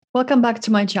Welcome back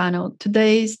to my channel.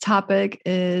 Today's topic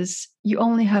is you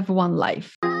only have one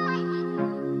life.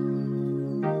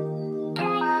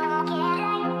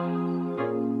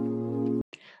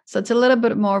 So it's a little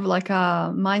bit more of like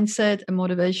a mindset, a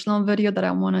motivational video that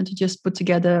I wanted to just put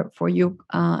together for you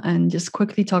and just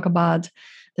quickly talk about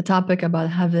the topic about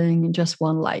having just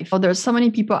one life. So there's so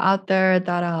many people out there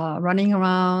that are running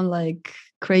around like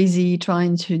crazy,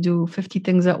 trying to do 50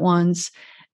 things at once.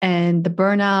 And the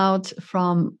burnout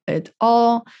from it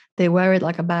all, they wear it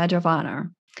like a badge of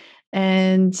honor.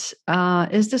 And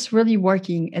is this really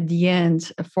working at the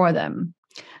end for them?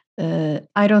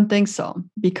 I don't think so,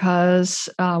 because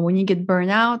when you get burned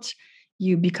out,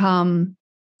 you become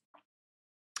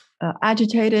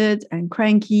agitated and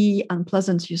cranky,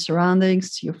 unpleasant to your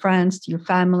surroundings, to your friends, to your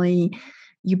family.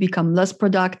 You become less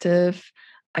productive.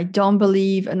 I don't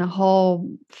believe in a whole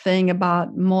thing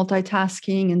about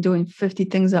multitasking and doing 50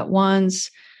 things at once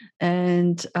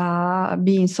and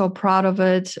being so proud of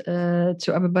it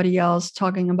to everybody else,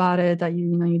 talking about it that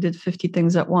you did 50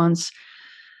 things at once.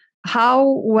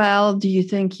 How well do you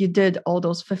think you did all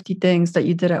those 50 things that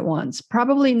you did at once?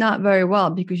 Probably not very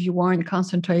well, because you weren't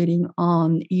concentrating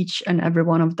on each and every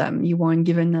one of them. You weren't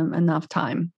giving them enough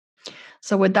time.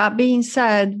 So, with that being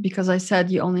said, because I said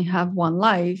you only have one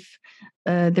life,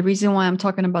 the reason why I'm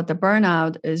talking about the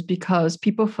burnout is because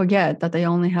people forget that they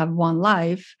only have one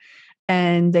life,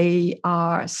 and they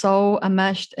are so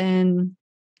enmeshed in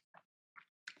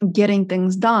getting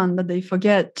things done that they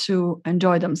forget to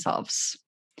enjoy themselves.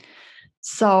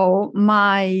 So,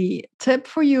 my tip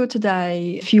for you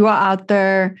today, if you are out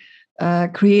there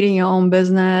creating your own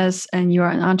business and you're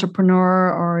an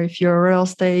entrepreneur, or if you're a real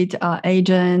estate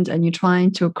agent and you're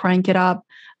trying to crank it up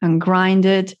and grind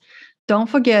it, don't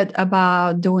forget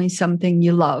about doing something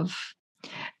you love.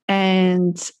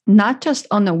 And not just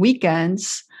on the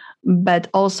weekends, but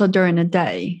also during the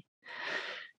day.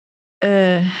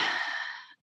 Uh,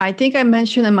 I think I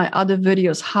mentioned in my other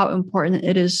videos how important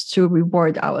it is to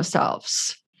reward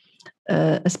ourselves.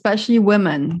 Especially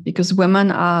women, because women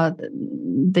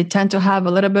they tend to have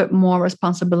a little bit more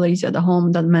responsibilities at the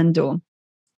home than men do.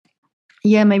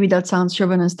 Yeah, maybe that sounds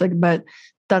chauvinistic, but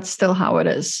that's still how it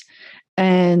is.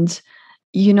 And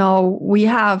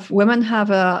women have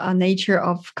a nature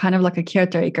of kind of like a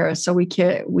caretaker. So we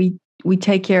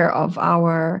take care of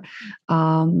our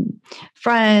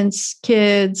friends,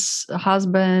 kids,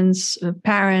 husbands,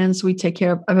 parents. We take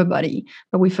care of everybody,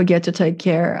 but we forget to take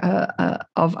care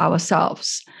of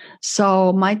ourselves.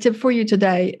 So my tip for you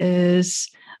today is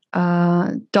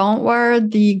don't wear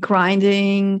the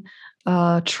grinding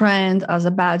trend as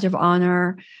a badge of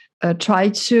honor. Try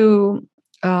to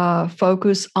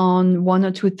focus on one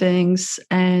or two things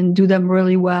and do them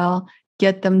really well,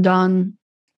 get them done,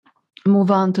 move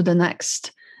on to the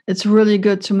next. It's really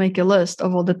good to make a list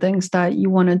of all the things that you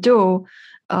want to do,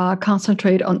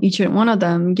 concentrate on each and one of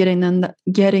them, getting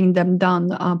them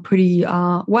done pretty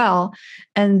well,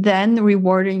 and then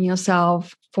rewarding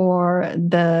yourself for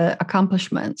the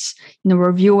accomplishments.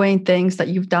 Reviewing things that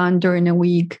you've done during a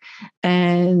week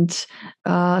and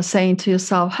saying to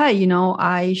yourself, hey,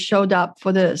 I showed up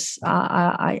for this.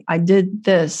 I did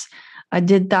this. I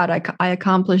did that. I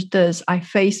accomplished this. I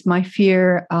faced my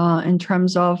fear in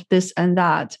terms of this and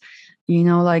that.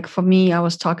 Like for me, I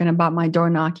was talking about my door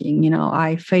knocking.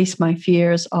 I faced my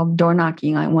fears of door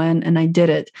knocking. I went and I did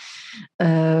it.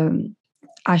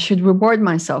 I should reward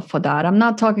myself for that. I'm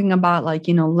not talking about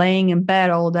laying in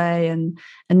bed all day and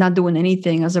not doing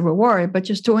anything as a reward, but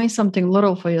just doing something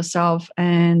little for yourself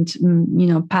and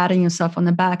patting yourself on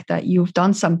the back that you've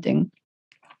done something,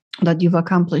 that you've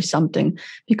accomplished something,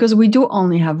 because we do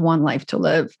only have one life to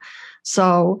live.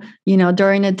 So,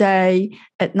 during the day,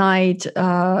 at night,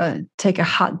 take a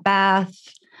hot bath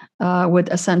with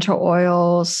essential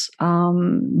oils,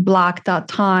 block that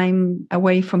time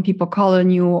away from people calling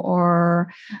you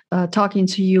or talking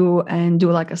to you, and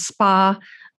do like a spa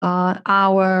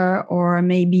hour, or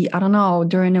maybe, I don't know,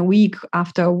 during a week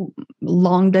after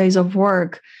long days of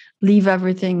work, leave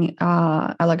everything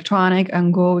electronic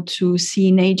and go to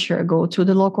see nature, go to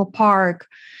the local park,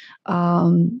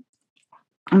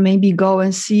 maybe go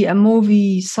and see a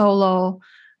movie solo,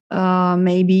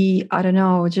 maybe, I don't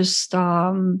know, just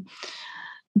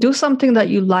do something that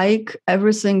you like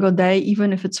every single day,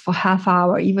 even if it's for half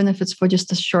hour, even if it's for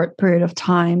just a short period of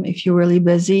time, if you're really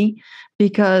busy,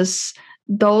 because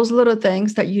those little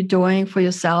things that you're doing for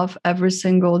yourself every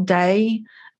single day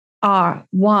are,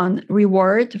 one,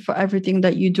 reward for everything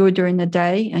that you do during the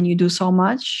day, and you do so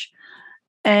much.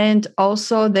 And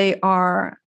also they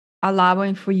are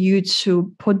allowing for you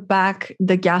to put back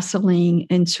the gasoline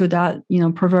into that,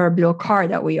 proverbial car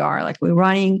that we are. Like we're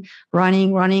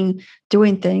running,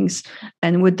 doing things.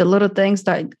 And with the little things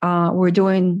that we're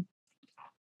doing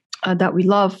that we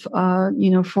love,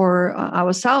 for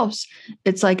ourselves,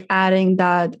 it's like adding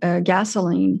that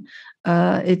gasoline.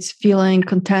 It's feeling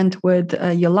content with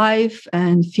your life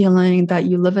and feeling that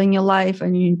you're living your life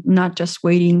and you're not just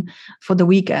waiting for the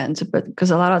weekend. But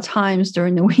because a lot of times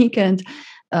during the weekend,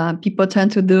 people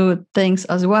tend to do things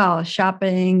as well,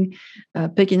 shopping,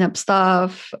 picking up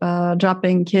stuff,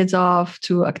 dropping kids off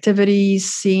to activities,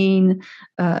 seeing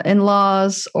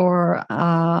in-laws, or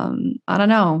I don't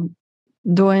know,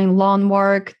 doing lawn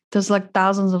work. There's like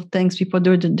thousands of things people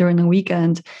do during the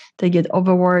weekend. They get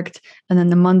overworked, and then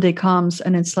the Monday comes,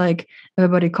 and it's like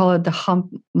everybody call it the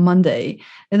hump Monday.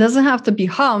 It doesn't have to be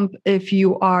hump if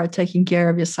you are taking care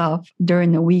of yourself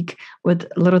during the week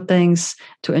with little things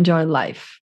to enjoy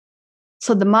life.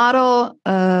 So the model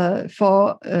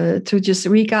for to just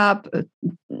recap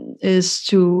is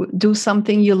to do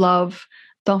something you love.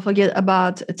 Don't forget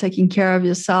about taking care of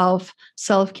yourself.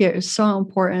 Self-care is so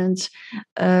important.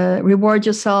 Reward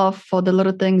yourself for the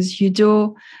little things you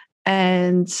do,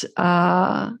 and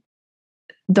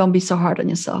don't be so hard on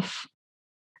yourself.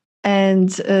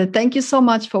 And thank you so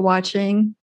much for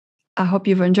watching. I hope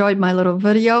you've enjoyed my little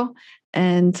video,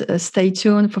 and stay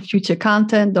tuned for future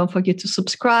content. Don't forget to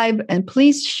subscribe, and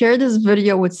please share this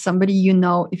video with somebody you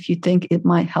know if you think it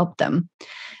might help them.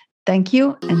 Thank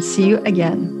you, and see you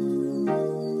again.